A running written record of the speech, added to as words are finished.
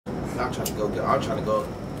I'm trying to go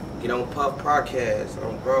get on Puff Podcast,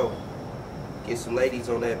 bro. Get some ladies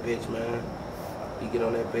on that bitch, man. You get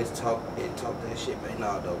on that bitch, talk that shit, man.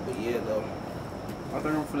 Nah, though, but yeah, though. I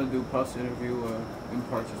think I'm finna do Puff's interview in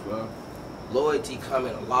parts as well. Loyalty come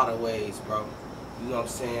in a lot of ways, bro. You know what I'm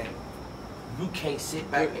saying? You can't sit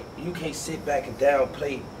back and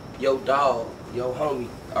downplay your dog, your homie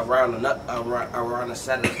around a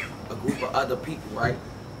set of a group of other people, right?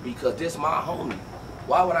 Because this my homie.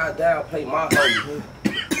 Why would I downplay my homie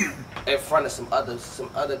in front of some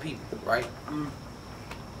other people, right?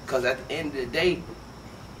 Because at the end of the day,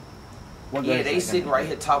 yeah, they sitting right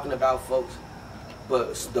here talking about folks,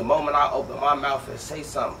 but the moment I open my mouth and say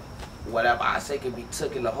something, whatever I say could be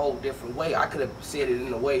taken a whole different way. I could have said it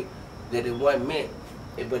in a way that it wasn't meant,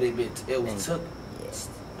 but it was took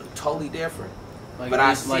totally different. Like but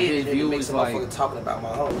I said it and it makes a motherfucker talking about my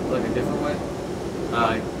homie. Like a different way?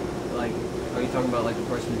 Like, are you talking about like the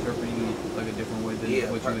person interpreting it like a different way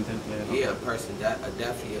than what you intended? Yeah, a person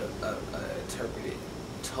definitely interpret it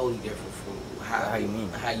totally different from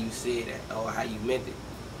how you said it or how you meant it.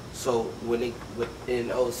 So when in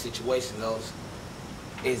those situations,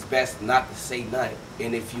 it's best not to say nothing.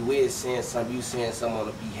 And if you is saying something, you saying something on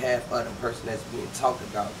the behalf of the person that's being talked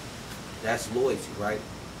about. That's loyalty, right?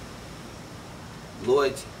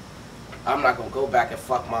 Loyalty. I'm not gonna go back and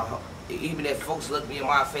fuck my homie. Even if folks look me in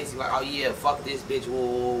my face and like, oh yeah, fuck this bitch, whoa,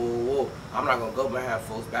 whoa, whoa, whoa. I'm not gonna go behind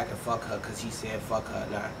folks back and fuck her because he said fuck her.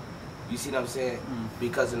 Nah. You see what I'm saying?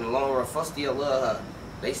 Because in the long run, folks still love her.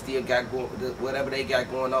 They still got whatever they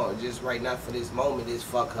got going on. Just right now for this moment is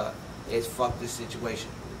fuck her. It's fuck this situation,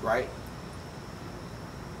 right?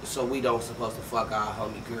 So we don't supposed to fuck our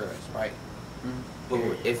homie girls, right? But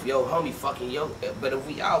if your homie fucking but if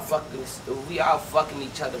we all fucking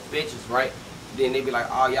each other bitches, right? Then they be like,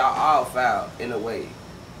 oh, y'all all foul in a way.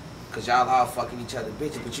 Cause y'all all fucking each other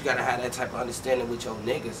bitches, but you gotta have that type of understanding with your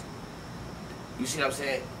niggas. You see what I'm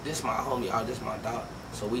saying? This my homie, oh, this my dog.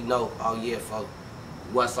 So we know, oh yeah, folks,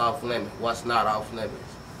 what's off limits, what's not off limits.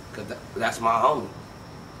 Cause that's my homie.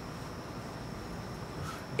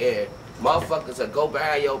 And motherfuckers will go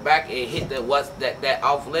behind your back and hit that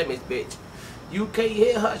off limits bitch. You can't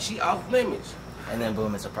hit her, she off limits. And then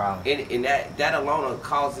boom, it's a problem. And that alone will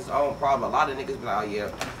cause its own problem. A lot of niggas be like, oh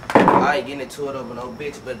yeah, I ain't getting into it over no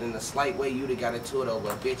bitch, but in a slight way you done got into it over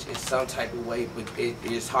a bitch in some type of way, but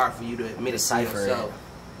it's hard for you to admit it to yourself.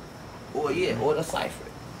 Or yeah, or decipher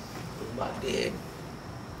it. My dead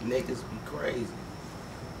niggas be crazy.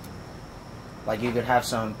 Like you could have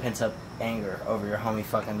some pent up anger over your homie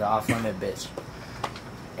fucking the off limit bitch.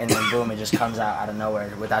 And then boom, it just comes out of nowhere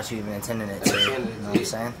without you even intending it to. You know what I'm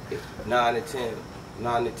saying?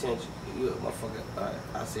 Non-intention. You a motherfucker.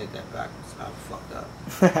 I said that backwards. I fucked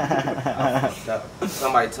up.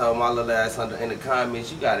 Somebody told my little ass in the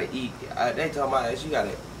comments, you gotta eat. They told my ass, you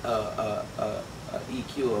gotta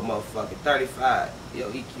EQ a motherfucker 35. Yo,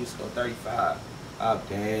 EQ score 35. Oh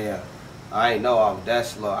damn. I ain't know I was that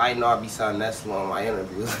slow. I ain't know I'd be sounding that slow on my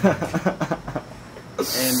interviews.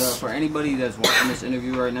 And for anybody that's watching this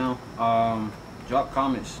interview right now, drop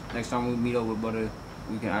comments. Next time we meet up with Butter,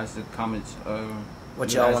 we can ask the comments.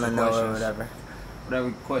 What y'all want to know or whatever.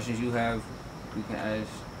 Whatever questions you have, we can ask.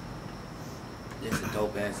 It's a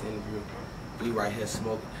dope ass interview. We right here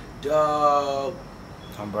smoking dope.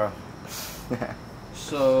 Bro.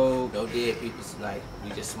 So no dead people tonight.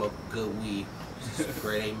 We just smoke good weed.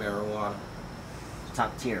 Grade A marijuana.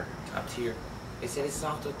 Top tier. Top tier. They said it's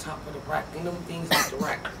off the top of the rack. Ain't no things off the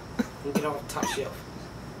rack. We get off the top shelf.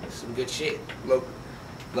 Some good shit.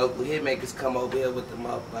 Local hitmakers come over here with the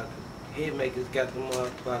motherfucker. Hitmakers got the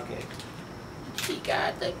motherfucking. He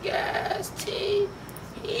got the gas tea.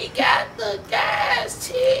 He got the gas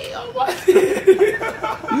tea. Oh my.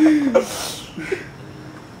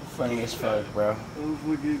 Funny as fuck, bro. Oh,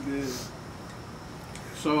 look at this.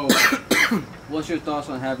 So, what's your thoughts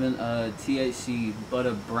on having a THC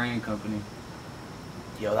Butter brand company?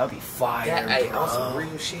 Yo, that'd be fire, Hey, bro. on some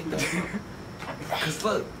real shit though. Cause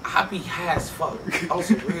look, I be high as fuck on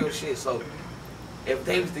some real shit. So if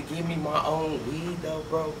they was to give me my own weed though,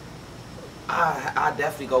 bro, I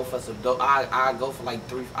definitely go for some dope. I go for like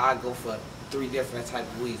three. I go for 3 different type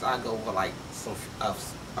of weeds. I go for like some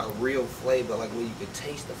a real flavor, like where you can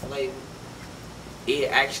taste the flavor.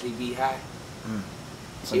 It actually be high.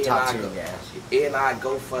 Some top tier gas. And I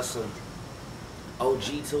go for some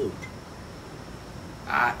OG too.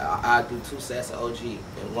 I do 2 sets of OG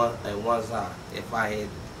and one Zon if I had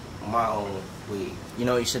my own weed. You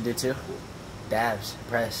know what you should do too? Dabs,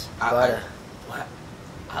 press, butter.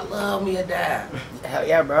 I love me a dab. Hell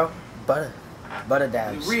yeah, bro. Butter. Butter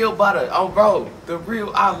dabs. Real butter. Oh, bro. The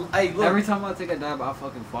real. Hey, look. Every time I take a dab, I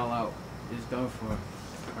fucking fall out. It's done for.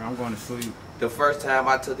 Or I'm going to sleep. The first time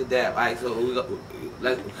I took a dab. All right, so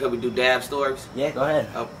can we do dab stories? Yeah, go ahead.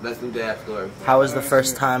 Let's do dab stories. How was the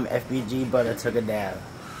first time FBG Butter took a dab?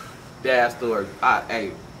 Dab stories.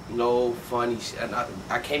 Hey, no funny shit.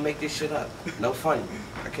 I can't make this shit up. No funny.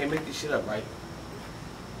 I can't make this shit up, right?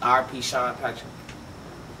 RP Sean Patrick.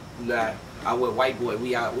 Nah, I with white boy.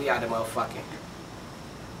 We out there motherfucking.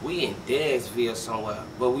 We in Dansville somewhere,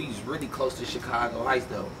 but we was really close to Chicago Heights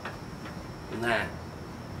though. Nah.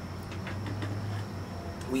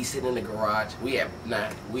 We sit in the garage.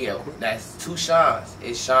 That's two Seans.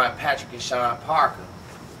 It's Sean Patrick and Sean Parker.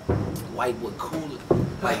 White boy cool.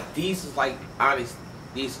 Like these is like honest.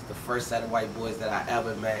 These is the first set of white boys that I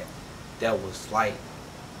ever met that was like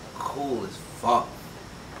cool as fuck.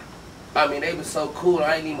 I mean, they was so cool.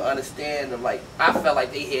 I didn't even understand them. Like I felt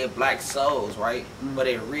like they had black souls, right? But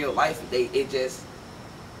in real life, they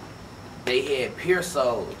had pure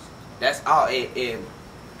souls. That's all. And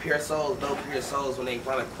pure souls, no pure souls. When they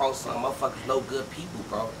run across some motherfuckers, no good people,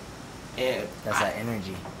 bro. And that's that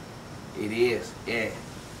energy. It is, yeah.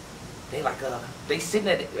 They like they sitting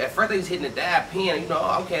at first they was hitting the dab pen. You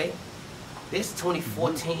know, okay, this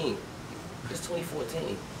 2014. This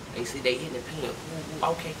 2014. They see they hitting the pen.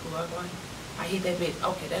 Okay, cool. I hit that bitch.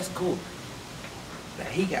 Okay, that's cool. Now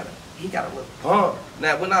he got a little bump.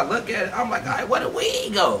 Now when I look at it, I'm like, all right, where the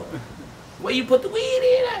weed go? Where you put the weed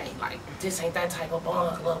in? I ain't like, this ain't that type of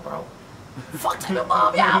bong, little bro. Fuck type of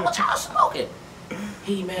bong, y'all. What y'all smoking?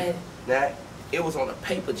 He man, now it was on the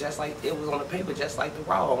paper just like the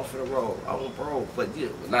raw for the roll. On bro, but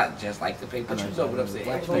not just like the paper. You know what I'm saying?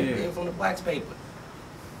 It was on the black's paper.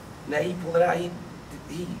 Now he pulled it out. He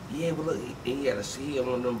had one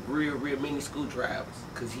of them real mini screwdrivers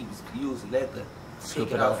because he was using that to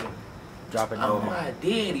scoop it off and drop it down. Oh my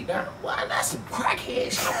daddy, now why that's some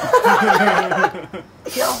crackhead shit.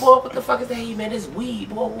 Yeah, boy, what the fuck is that? Hey man, this weed,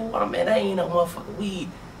 boy. Man, that ain't no motherfucking weed.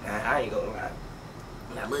 Nah, I ain't gonna lie.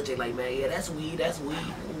 Now Lil J like, man, yeah, that's weed.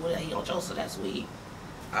 Ooh, he on Joseph, that's weed.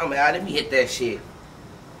 Oh man, let me hit that shit.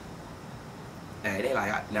 Nah, they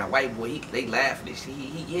like, now white boy, they laughing and shit.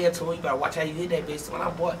 He told me, you better watch how you hit that bitch. So when I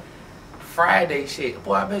bought Friday shit,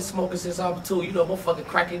 boy, I been smoking since I was 2. You know, motherfucking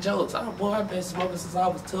cracking jokes. Oh boy, I been smoking since I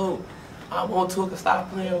was 2. I'm on tour, stop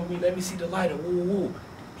playing with me. Let me see the lighter. Woo woo.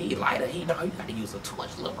 He lighter. He know you gotta use a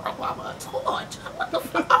torch, little bro. I'm a torch. What the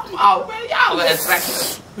fuck? Oh man, y'all let's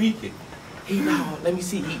speaking. He know. Let me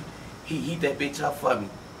see. He heat that bitch up for me.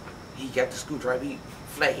 He got the screwdriver. He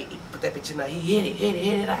put that bitch in there. He hit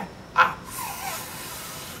it out.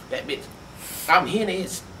 That bitch. I'm hitting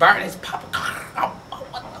it. Burn. It's popping. Oh,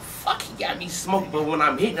 what the fuck? He got me smoked. But when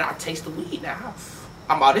I'm hitting it, I taste the weed now.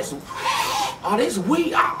 I'm all this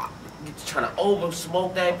weed. Trying to over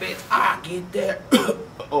smoke that bitch. I get there.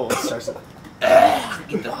 Oh, it starts to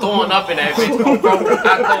get the throwing up in that bitch. Oh, bro,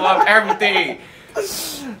 I throw up everything.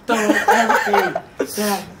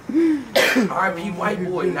 R.I.P. white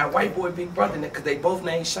boy. Now white boy big brother, cause they both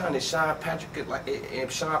named Sean. And Sean Patrick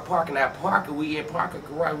and Sean Parker. Now Parker, we in Parker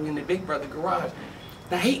garage. We in the big brother garage.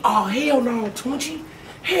 Now hell no, Tunchi.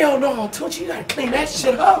 Hell no, Tunchi. You gotta clean that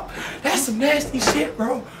shit up. That's some nasty shit,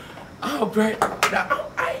 bro. Oh, bro. Now,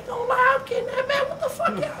 I ain't gonna lie, I'm getting that, man. What the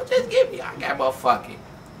fuck y'all just give me? I got motherfucking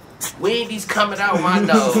Wendy's coming out my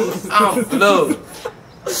nose. I'm blue.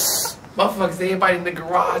 Motherfuckers, everybody in the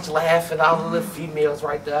garage laughing. All of the females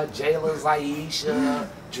right there. Jayla, Zaisha,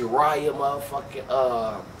 Jariah, motherfucking,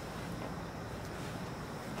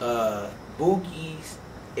 Bookies,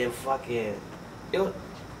 and fucking,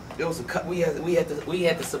 it was a cut. We had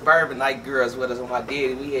the suburban night girls with us on my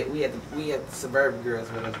daddy. We had the suburban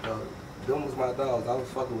girls with us though. Them was my dogs. I was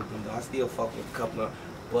fucking with them though. I still fuck with a couple of them.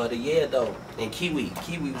 But yeah though. And Kiwi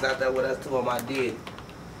was out there with us too on my daddy.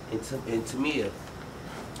 And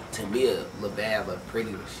Tamia, LaValle, look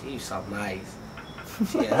pretty. She was so nice.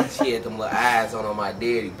 She had them little eyes on my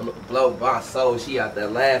daddy. Blow my soul. She out there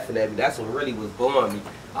laughing at me. That's what really was blowing me.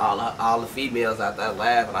 All the females out there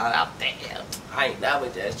laughing. Damn. I ain't never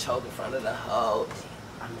just choked in front of the hoes.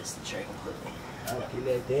 I missed the trick completely. I get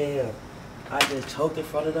that damn. I just choked in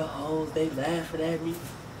front of the hoes. They laughing at me.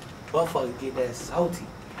 Motherfuckers get that salty.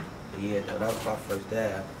 But yeah, though, that was my first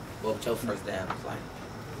dab. What was your first dab was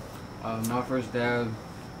like? My first dab,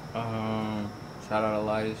 shout out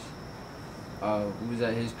Elias. We was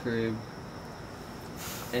at his crib,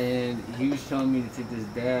 and he was telling me to take this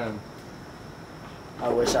dab. I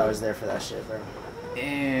wish I was there for that shit, bro.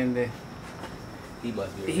 And he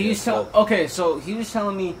must be. Okay, so he was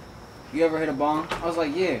telling me, you ever hit a bong? I was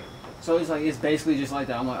like, yeah. So he's like, it's basically just like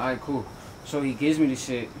that. I'm like, alright, cool. So he gives me the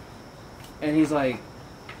shit, And he's like,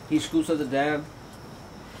 he scoops up the dab,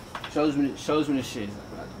 shows me the shit. He's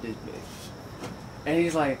like, this bitch. And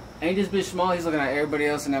he's like, ain't this bitch small? He's looking at everybody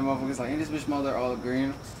else in that motherfucker. He's like, ain't this bitch small? They're all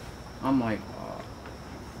agreeing. I'm like, oh.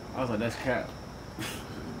 I was like, that's cap.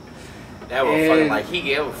 That was funny. Like, he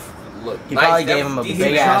gave look. He nice, probably gave him a big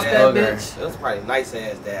ass that booger. bitch. It was probably a nice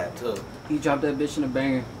ass dab too. He dropped that bitch in a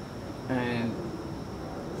banger, and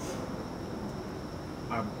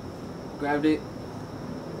I grabbed it.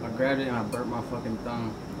 And I burnt my fucking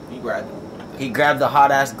thumb. He grabbed it. He grabbed the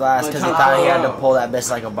hot ass glass because he thought he had to pull that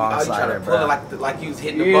bitch like a bomb slider, bro. Like he was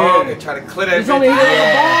hitting the bong and trying to clear that bitch. He told me he hit the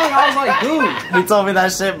bong. I was like, dude. He told me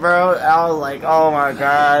that shit, bro. I was like, oh my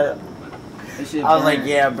god. I was like,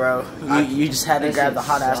 yeah, bro. You just had to grab the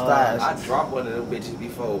hot ass glass. I dropped one of them bitches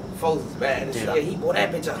before. Folks was bad as shit. He bought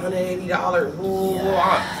that bitch $180. Ooh,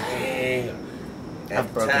 damn.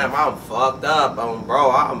 At the time, I'm fucked up,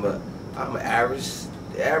 bro. I'm an average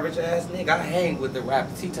ass nigga. I hang with the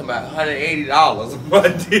rappers. He talking about $180 a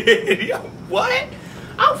month. What?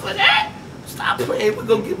 I'm for that? Stop playing. We're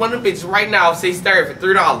gonna get one of them bitches right now. Say stir for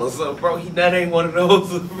 $3. So, bro, that ain't one of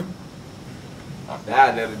those. Nah,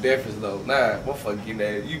 I know the difference though. Nah, motherfucker getting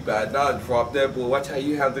that. You better not drop that boy. Watch how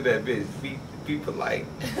you handle that bitch. Be polite.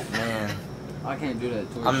 Man, I can't do that.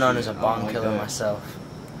 I'm known as a bomb killer myself.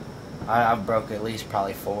 I've broke at least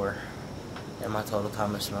probably 4 in my total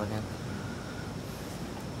time of smoking.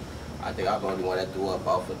 I think I'm the only one that threw up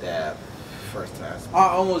off of dab first time. I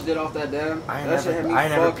almost did off that dab. I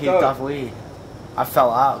never peaked off weed. I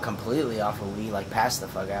fell out completely off of weed, like passed the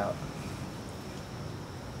fuck out.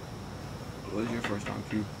 What was your first time,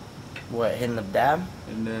 Q? What, hitting the dab?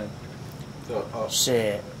 Hitting dab.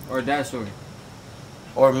 Shit. Or a dab story.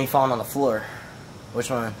 Or me falling on the floor. Which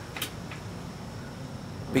one?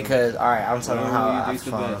 Because, alright, I'm telling you how I was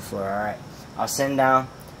falling on the floor, alright. I was sitting down,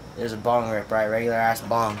 there's a bong rip, right? Regular ass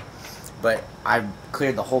bong. But I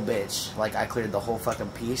cleared the whole bitch. Like, I cleared the whole fucking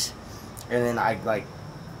piece. And then I, like,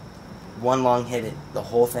 one long hit it, the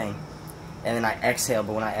whole thing. And then I exhaled,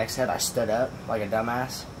 but when I exhaled, I stood up like a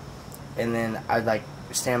dumbass. And then I'd like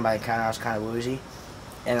stand by the counter. I was kind of woozy,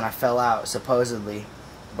 and then I fell out supposedly,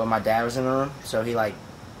 but my dad was in the room, so he like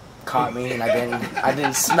caught me, and I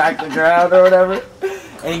didn't smack the ground or whatever.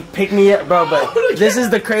 And he picked me up, bro. But this is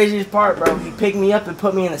the craziest part, bro. He picked me up and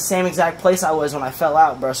put me in the same exact place I was when I fell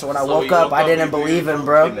out, bro. So when I woke up, I didn't believe him,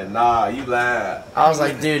 bro. Nah, you lied. I was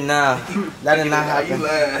like, dude, nah, that did not happen. You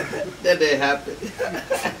lied. That didn't happen.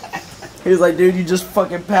 He was like, dude, you just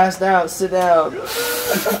fucking passed out. Sit down.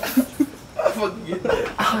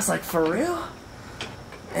 I was like, for real?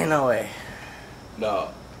 Ain't no way. No,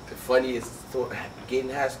 the funniest story,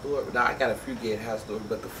 getting high story. Nah, I got a few getting high stories,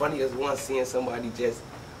 but the funniest one, seeing somebody just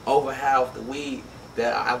over high off the weed,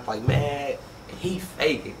 that I was like, man, he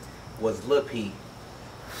faking, was Lil P.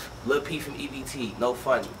 Lil P from EBT, no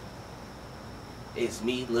funny. It's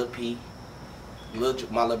me, Lil P, my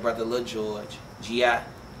little brother Lil George, G.I.,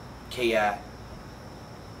 K.I.,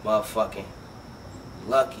 motherfucking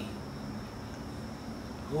Lucky.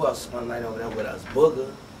 Who else one night over there with us? Booger.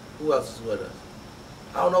 Who else is with us?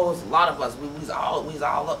 I don't know. It was a lot of us. We was all in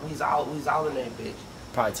that bitch.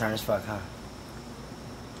 Probably turn as fuck, huh?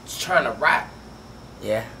 Just trying to rap.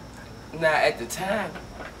 Yeah. Now at the time,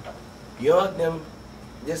 young them.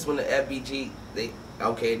 This when the FBG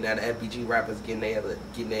now the FBG rappers getting their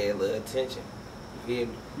little attention. You feel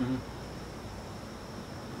me? Mm-hmm.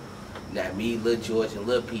 Now me, Lil George, and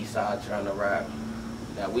Lil P started trying to rap.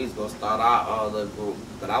 Now we was gonna start our own little group,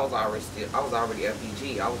 but I was already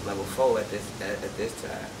FBG. I was level 4 at this time.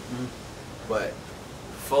 Mm-hmm. But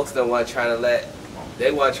folks wasn't trying to let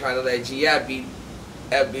G.I. beat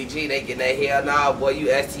FBG. They getting that hell nah, boy, you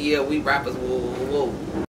STL, we rappers,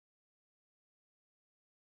 whoa.